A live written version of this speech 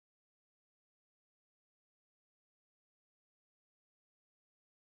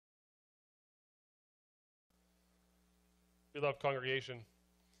Beloved congregation,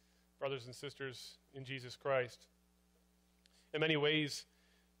 brothers and sisters in Jesus Christ, in many ways,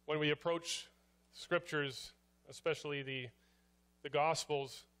 when we approach Scriptures, especially the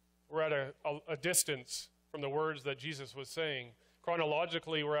Gospels, we're at a distance from the words that Jesus was saying.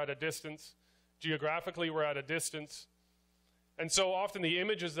 Chronologically, we're at a distance. Geographically, we're at a distance. And so often the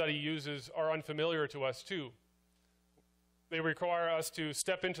images that he uses are unfamiliar to us too. They require us to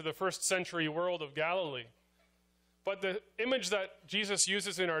step into the first century world of Galilee. But the image that Jesus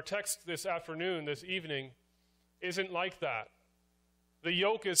uses in our text this afternoon, this evening, isn't like that. The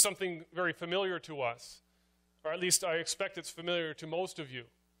yoke is something very familiar to us, or at least I expect it's familiar to most of you.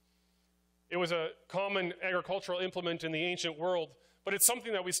 It was a common agricultural implement in the ancient world, but it's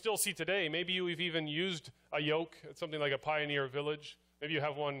something that we still see today. Maybe you've even used a yoke at something like a pioneer village. Maybe you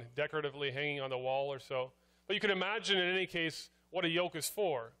have one decoratively hanging on the wall or so. But you can imagine in any case what a yoke is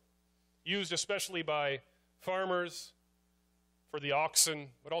for. Used especially by farmers, for the oxen,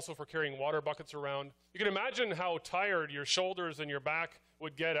 but also for carrying water buckets around. You can imagine how tired your shoulders and your back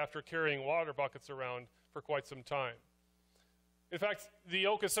would get after carrying water buckets around for quite some time. In fact, the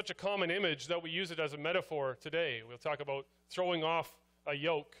yoke is such a common image that we use it as a metaphor today. We'll talk about throwing off a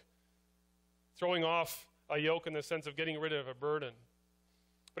yoke. Throwing off a yoke in the sense of getting rid of a burden.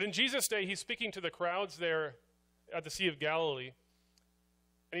 But in Jesus' day, he's speaking to the crowds there at the Sea of Galilee,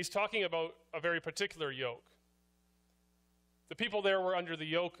 and he's talking about a very particular yoke. The people there were under the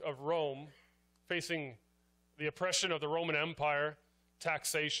yoke of Rome, facing the oppression of the Roman Empire,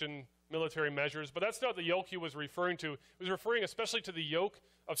 taxation, military measures. But that's not the yoke he was referring to. He was referring especially to the yoke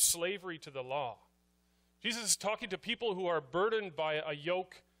of slavery to the law. Jesus is talking to people who are burdened by a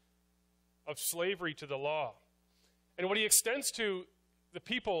yoke of slavery to the law. And what he extends to the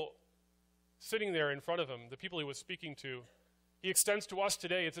people sitting there in front of him, the people he was speaking to, he extends to us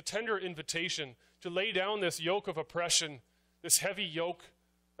today. It's a tender invitation to lay down this yoke of oppression, this heavy yoke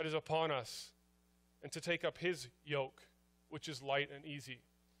that is upon us, and to take up his yoke, which is light and easy.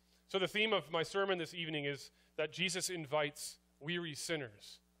 So the theme of my sermon this evening is that Jesus invites weary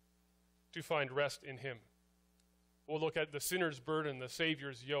sinners to find rest in him. We'll look at the sinner's burden, the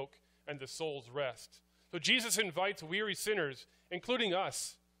Savior's yoke, and the soul's rest. So Jesus invites weary sinners, including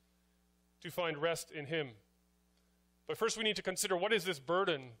us, to find rest in him. But first we need to consider, what is this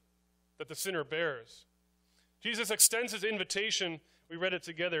burden that the sinner bears? Jesus extends his invitation, we read it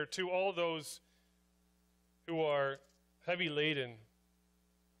together, to all those who are heavy laden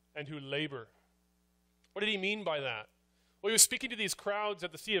and who labor. What did he mean by that? Well, he was speaking to these crowds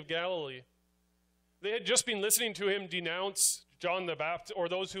at the Sea of Galilee. They had just been listening to him denounce John the Baptist, or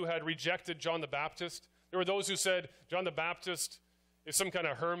those who had rejected John the Baptist. There were those who said John the Baptist is some kind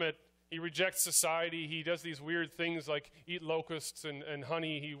of hermit. He rejects society. He does these weird things like eat locusts and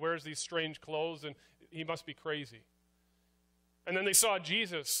honey. He wears these strange clothes, and he must be crazy. And then they saw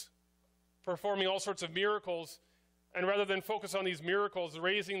Jesus performing all sorts of miracles, and rather than focus on these miracles,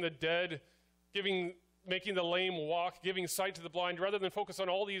 raising the dead, making the lame walk, giving sight to the blind, rather than focus on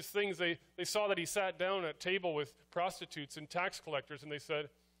all these things, they saw that he sat down at table with prostitutes and tax collectors, and they said,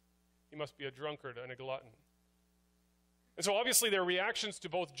 he must be a drunkard and a glutton. And so obviously their reactions to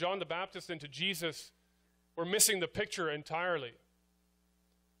both John the Baptist and to Jesus were missing the picture entirely.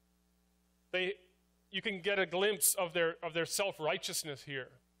 You can get a glimpse of their self-righteousness here.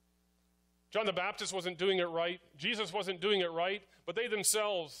 John the Baptist wasn't doing it right. Jesus wasn't doing it right, but they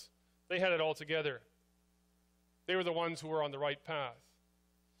themselves, they had it all together. They were the ones who were on the right path.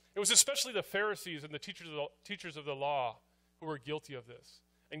 It was especially the Pharisees and the teachers of the law who were guilty of this.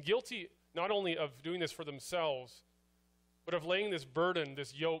 And guilty not only of doing this for themselves, but of laying this burden,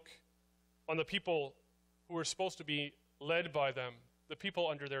 this yoke, on the people who were supposed to be led by them, the people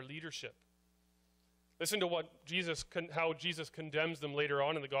under their leadership. Listen to how Jesus condemns them later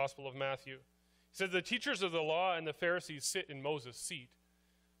on in the Gospel of Matthew. He says, the teachers of the law and the Pharisees sit in Moses' seat.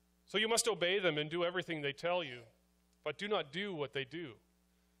 So you must obey them and do everything they tell you, but do not do what they do,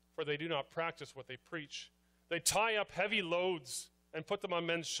 for they do not practice what they preach. They tie up heavy loads and put them on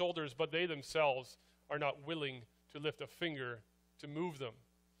men's shoulders, but they themselves are not willing to lift a finger to move them.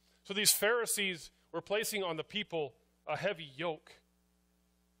 So these Pharisees were placing on the people a heavy yoke.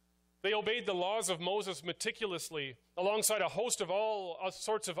 They obeyed the laws of Moses meticulously, alongside a host of all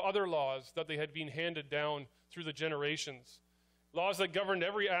sorts of other laws that they had been handed down through the generations. Laws that governed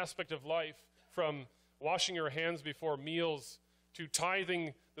every aspect of life, from washing your hands before meals to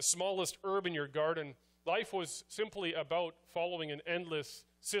tithing the smallest herb in your garden. Life was simply about following an endless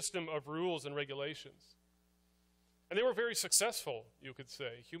system of rules and regulations. And they were very successful, you could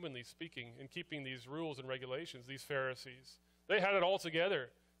say, humanly speaking, in keeping these rules and regulations, these Pharisees. They had it all together.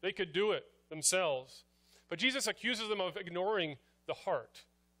 They could do it themselves. But Jesus accuses them of ignoring the heart,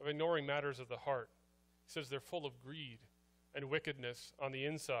 of ignoring matters of the heart. He says they're full of greed and wickedness on the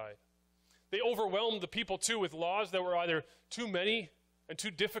inside. They overwhelmed the people too with laws that were either too many and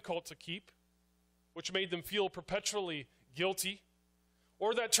too difficult to keep, which made them feel perpetually guilty,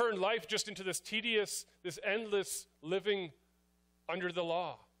 or that turned life just into this tedious, this endless living under the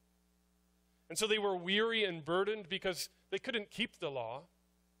law. And so they were weary and burdened because they couldn't keep the law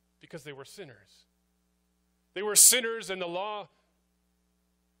because they were sinners. They were sinners, and the law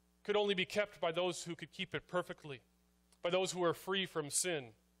could only be kept by those who could keep it perfectly, by those who were free from sin.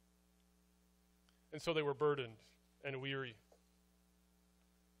 And so they were burdened and weary.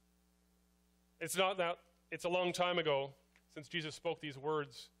 It's a long time ago since Jesus spoke these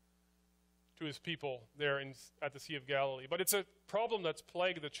words to his people there at the Sea of Galilee. But it's a problem that's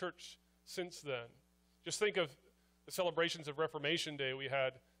plagued the church since then. Just think of the celebrations of Reformation Day we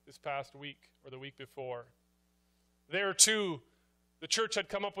had this past week or the week before. There too, the church had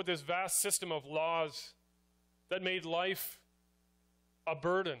come up with this vast system of laws that made life a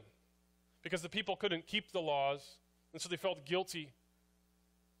burden because the people couldn't keep the laws, and so they felt guilty.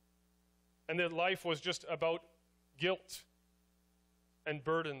 And their life was just about guilt and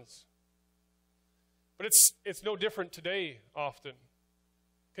burdens. But it's no different today often.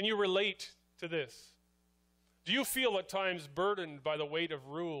 Can you relate to this? Do you feel at times burdened by the weight of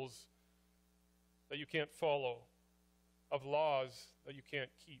rules that you can't follow, of laws that you can't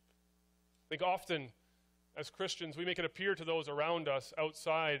keep? I think often as Christians we make it appear to those around us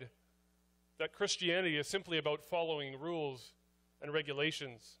outside that Christianity is simply about following rules and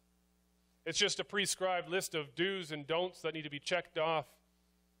regulations. It's just a prescribed list of do's and don'ts that need to be checked off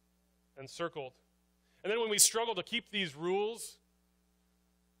and circled. And then when we struggle to keep these rules,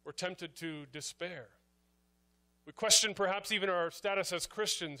 we're tempted to despair. We question perhaps even our status as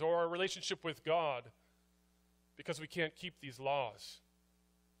Christians or our relationship with God because we can't keep these laws.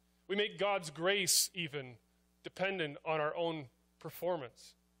 We make God's grace even dependent on our own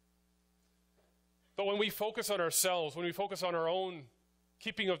performance. But when we focus on ourselves, when we focus on our own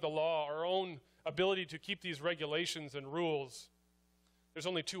keeping of the law, our own ability to keep these regulations and rules, there's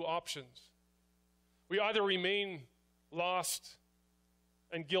only two options. We either remain lost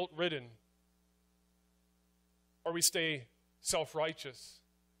and guilt-ridden, or we stay self-righteous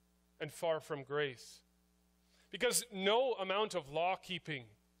and far from grace. Because no amount of law-keeping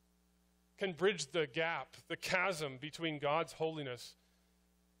can bridge the gap, the chasm between God's holiness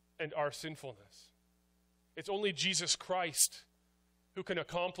and our sinfulness. It's only Jesus Christ who can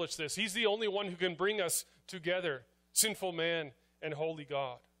accomplish this. He's the only one who can bring us together, sinful man and holy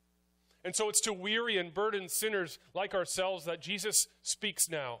God. And so it's to weary and burdened sinners like ourselves that Jesus speaks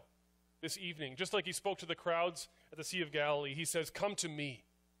now, this evening. Just like he spoke to the crowds at the Sea of Galilee, he says, "Come to me.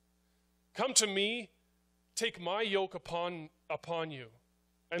 Come to me, take my yoke upon you,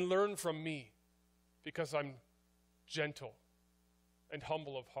 and learn from me, because I'm gentle and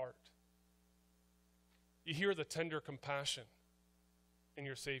humble of heart." You hear the tender compassion in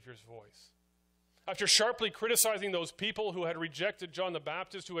your Savior's voice. After sharply criticizing those people who had rejected John the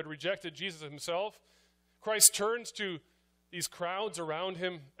Baptist, who had rejected Jesus himself, Christ turns to these crowds around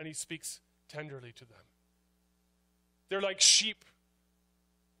him and he speaks tenderly to them. They're like sheep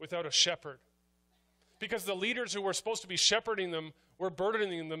without a shepherd, because the leaders who were supposed to be shepherding them were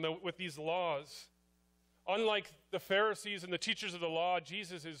burdening them with these laws. Unlike the Pharisees and the teachers of the law,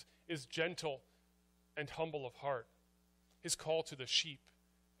 Jesus is gentle and humble of heart. His call to the sheep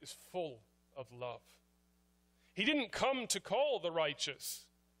is full of love. He didn't come to call the righteous.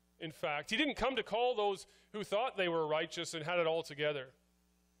 In fact, he didn't come to call those who thought they were righteous and had it all together.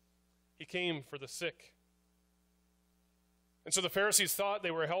 He came for the sick. And so the Pharisees thought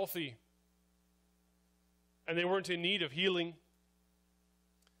they were healthy and they weren't in need of healing.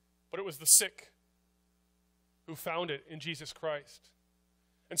 But it was the sick who found it in Jesus Christ.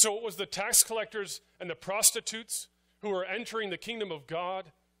 And so it was the tax collectors and the prostitutes who were entering the kingdom of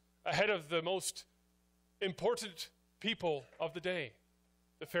God ahead of the most important people of the day,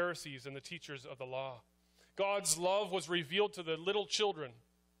 the Pharisees and the teachers of the law. God's love was revealed to the little children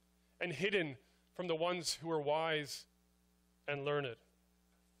and hidden from the ones who were wise and learned.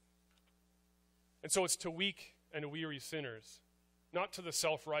 And so it's to weak and weary sinners, not to the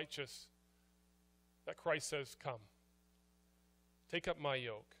self-righteous, that Christ says, "Come, take up my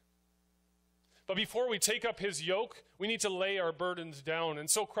yoke." But before we take up his yoke, we need to lay our burdens down. And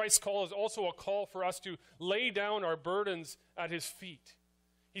so Christ's call is also a call for us to lay down our burdens at his feet.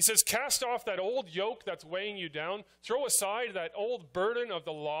 He says, cast off that old yoke that's weighing you down. Throw aside that old burden of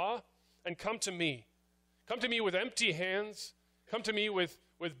the law and come to me. Come to me with empty hands. Come to me with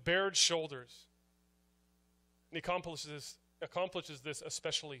bared shoulders. And he accomplishes this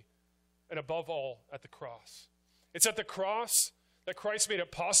especially and above all at the cross. It's at the cross that Christ made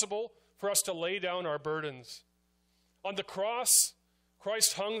it possible for us to lay down our burdens. On the cross,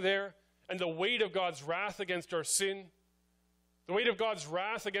 Christ hung there, and the weight of God's wrath against our sin, the weight of God's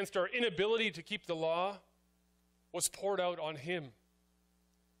wrath against our inability to keep the law, was poured out on him.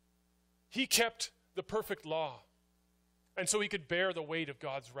 He kept the perfect law, and so he could bear the weight of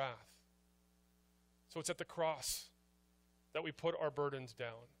God's wrath. So it's at the cross that we put our burdens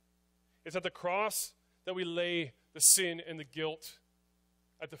down. It's at the cross that we lay the sin and the guilt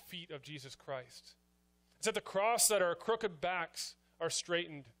at the feet of Jesus Christ. It's at the cross that our crooked backs are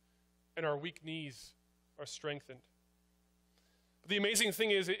straightened and our weak knees are strengthened. But the amazing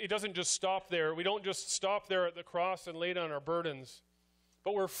thing is, it doesn't just stop there. We don't just stop there at the cross and lay down our burdens,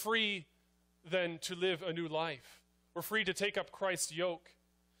 but we're free then to live a new life. We're free to take up Christ's yoke.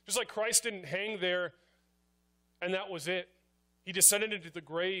 Just like Christ didn't hang there and that was it. He descended into the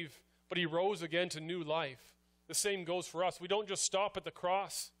grave, but he rose again to new life. The same goes for us. We don't just stop at the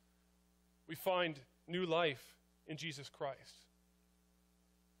cross. We find new life in Jesus Christ.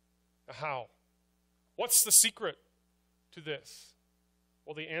 Now, how? What's the secret to this?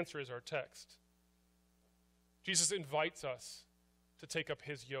 Well, the answer is our text. Jesus invites us to take up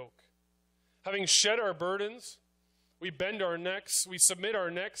his yoke. Having shed our burdens, we bend our necks, we submit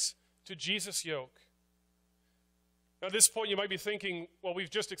our necks to Jesus' yoke. Now, at this point, you might be thinking, well, we've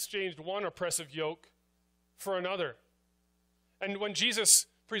just exchanged one oppressive yoke for another. And when Jesus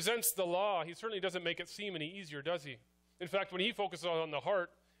presents the law, he certainly doesn't make it seem any easier, does he? In fact, when he focuses on the heart,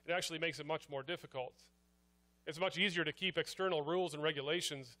 it actually makes it much more difficult. It's much easier to keep external rules and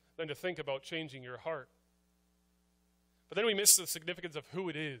regulations than to think about changing your heart. But then we miss the significance of who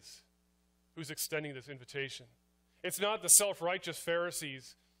it is who's extending this invitation. It's not the self-righteous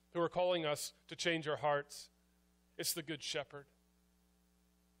Pharisees who are calling us to change our hearts. It's the Good Shepherd.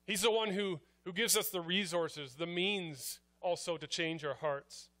 He's the one who gives us the resources, the means also to change our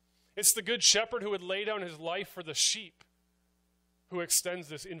hearts. It's the Good Shepherd who would lay down his life for the sheep who extends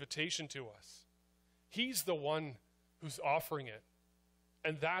this invitation to us. He's the one who's offering it.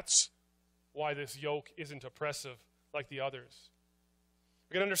 And that's why this yoke isn't oppressive like the others.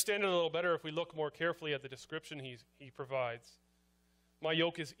 We can understand it a little better if we look more carefully at the description he provides. My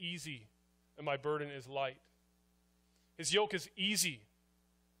yoke is easy and my burden is light. His yoke is easy.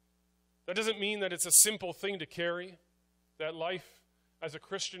 That doesn't mean that it's a simple thing to carry, that life as a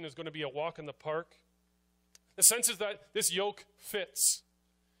Christian is going to be a walk in the park. The sense is that this yoke fits.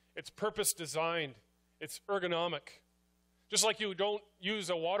 It's purpose designed. It's ergonomic. Just like you don't use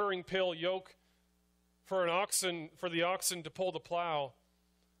a watering pail yoke for the oxen to pull the plow,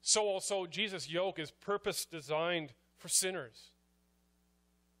 so also Jesus' yoke is purpose designed for sinners.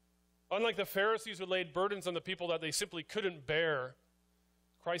 Unlike the Pharisees who laid burdens on the people that they simply couldn't bear,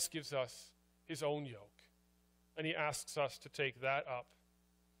 Christ gives us his own yoke, and he asks us to take that up.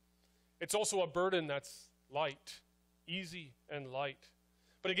 It's also a burden that's light, easy and light.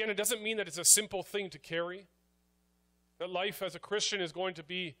 But again, it doesn't mean that it's a simple thing to carry, that life as a Christian is going to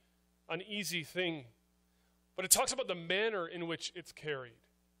be an easy thing. But it talks about the manner in which it's carried.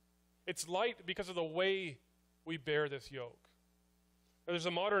 It's light because of the way we bear this yoke. Now, there's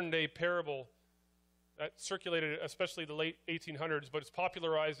a modern day parable that circulated, especially the late 1800s, but it's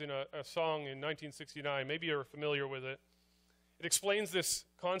popularized in a song in 1969. Maybe you're familiar with it. It explains this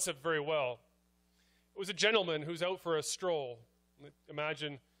concept very well. It was a gentleman who's out for a stroll.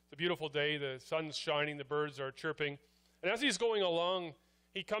 Imagine the beautiful day, the sun's shining, the birds are chirping. And as he's going along,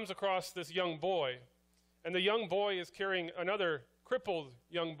 he comes across this young boy. And the young boy is carrying another crippled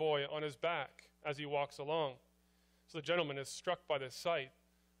young boy on his back as he walks along. So the gentleman is struck by this sight.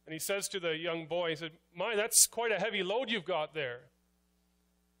 And he says to the young boy, he said, "My, that's quite a heavy load you've got there."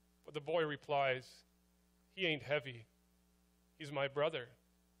 But the boy replies, "He ain't heavy. He's my brother."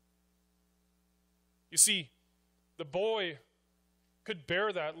 You see, the boy could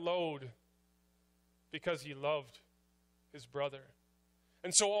bear that load because he loved his brother.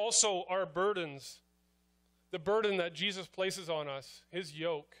 And so also our burdens, the burden that Jesus places on us, his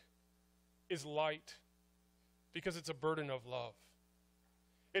yoke, is light because it's a burden of love.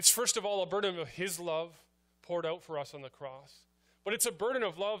 It's first of all a burden of his love poured out for us on the cross. But it's a burden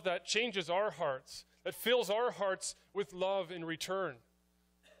of love that changes our hearts, that fills our hearts with love in return.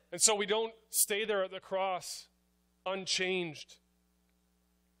 And so we don't stay there at the cross unchanged.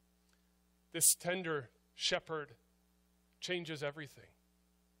 This tender shepherd changes everything.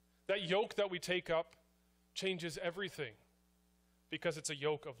 That yoke that we take up changes everything because it's a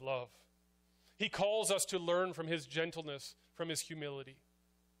yoke of love. He calls us to learn from his gentleness, from his humility.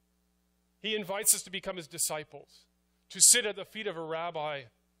 He invites us to become his disciples, to sit at the feet of a rabbi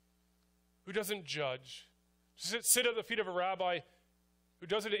who doesn't judge, to sit at the feet of a rabbi who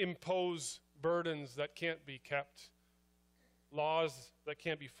doesn't impose burdens that can't be kept, laws that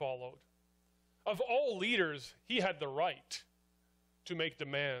can't be followed. Of all leaders, he had the right to make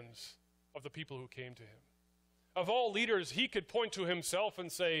demands of the people who came to him. Of all leaders, he could point to himself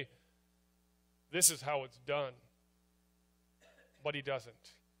and say, this is how it's done. But he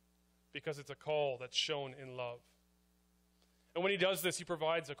doesn't, because it's a call that's shown in love. And when he does this, he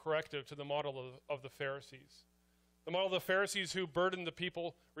provides a corrective to the model of the Pharisees. The model of the Pharisees who burdened the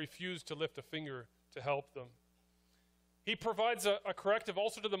people, refused to lift a finger to help them. He provides a corrective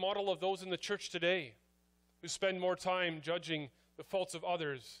also to the model of those in the church today who spend more time judging the faults of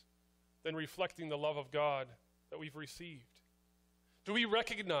others than reflecting the love of God that we've received. Do we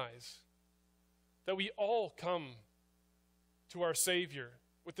recognize that we all come to our Savior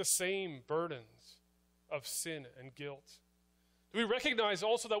with the same burdens of sin and guilt? Do we recognize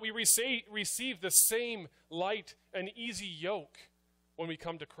also that we receive the same light and easy yoke when we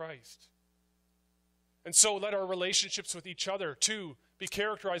come to Christ? And so let our relationships with each other, too, be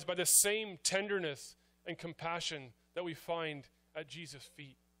characterized by the same tenderness and compassion that we find at Jesus'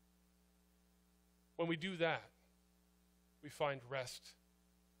 feet. When we do that, we find rest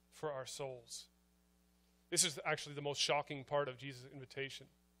for our souls. This is actually the most shocking part of Jesus' invitation.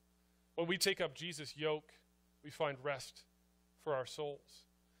 When we take up Jesus' yoke, we find rest for our souls.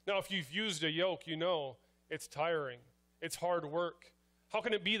 Now, if you've used a yoke, you know it's tiring. It's hard work. How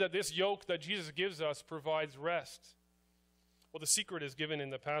can it be that this yoke that Jesus gives us provides rest? Well, the secret is given in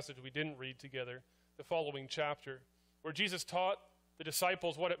the passage we didn't read together, the following chapter, where Jesus taught the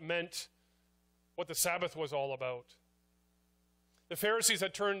disciples what it meant, what the Sabbath was all about. The Pharisees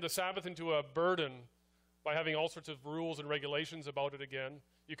had turned the Sabbath into a burden by having all sorts of rules and regulations about it again.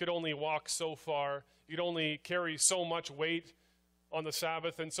 You could only walk so far. You could only carry so much weight on the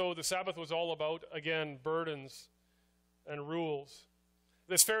Sabbath. And so the Sabbath was all about, again, burdens and rules.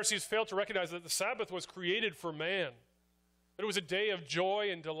 The Pharisees failed to recognize that the Sabbath was created for man. That it was a day of joy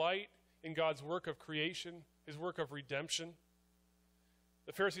and delight in God's work of creation, his work of redemption.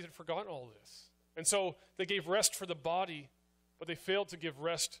 The Pharisees had forgotten all this. And so they gave rest for the body, but they failed to give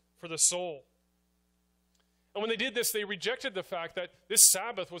rest for the soul. And when they did this, they rejected the fact that this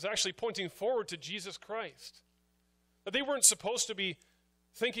Sabbath was actually pointing forward to Jesus Christ. That they weren't supposed to be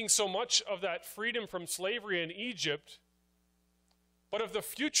thinking so much of that freedom from slavery in Egypt, but of the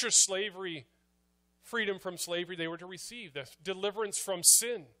future slavery, freedom from slavery they were to receive, the deliverance from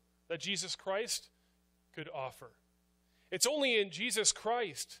sin that Jesus Christ could offer. It's only in Jesus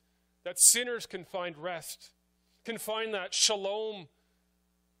Christ that sinners can find rest, can find that shalom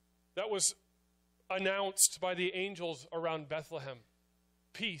that was announced by the angels around Bethlehem.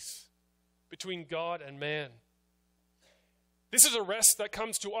 Peace between God and man. This is a rest that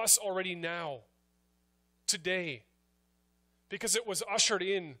comes to us already now, today, because it was ushered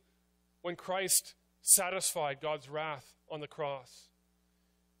in when Christ satisfied God's wrath on the cross.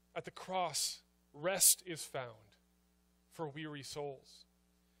 At the cross, rest is found for weary souls.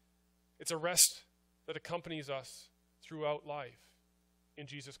 It's a rest that accompanies us throughout life in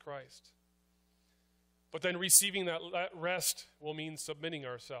Jesus Christ. But then receiving that rest will mean submitting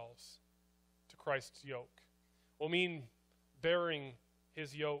ourselves to Christ's yoke. Will mean bearing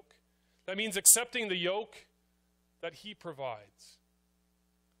his yoke. That means accepting the yoke that he provides.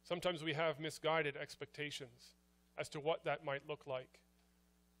 Sometimes we have misguided expectations as to what that might look like.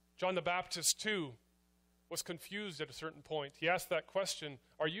 John the Baptist, too, was confused at a certain point. He asked that question,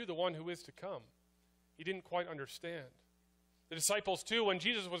 are you the one who is to come? He didn't quite understand. The disciples, too, when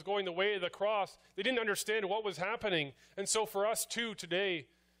Jesus was going the way of the cross, they didn't understand what was happening. And so for us, too, today,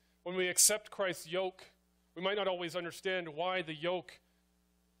 when we accept Christ's yoke, we might not always understand why the yoke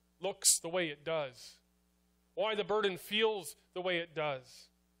looks the way it does, why the burden feels the way it does.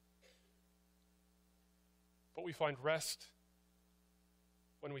 But we find rest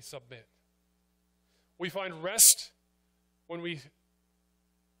when we submit. We find rest when we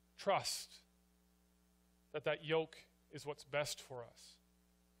trust that that yoke is what's best for us.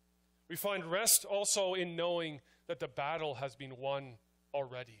 We find rest also in knowing that the battle has been won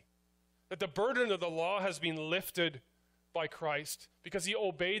already. That the burden of the law has been lifted by Christ because he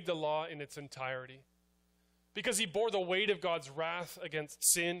obeyed the law in its entirety. Because he bore the weight of God's wrath against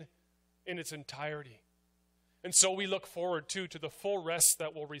sin in its entirety. And so we look forward to the full rest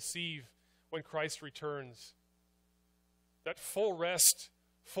that we'll receive when Christ returns. That full rest,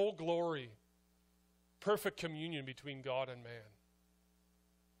 full glory, perfect communion between God and man.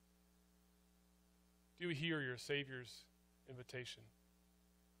 Do you hear your Savior's invitation?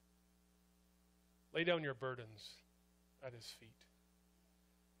 Lay down your burdens at his feet.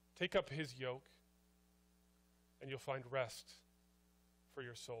 Take up his yoke, and you'll find rest for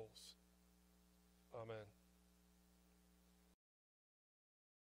your souls. Amen.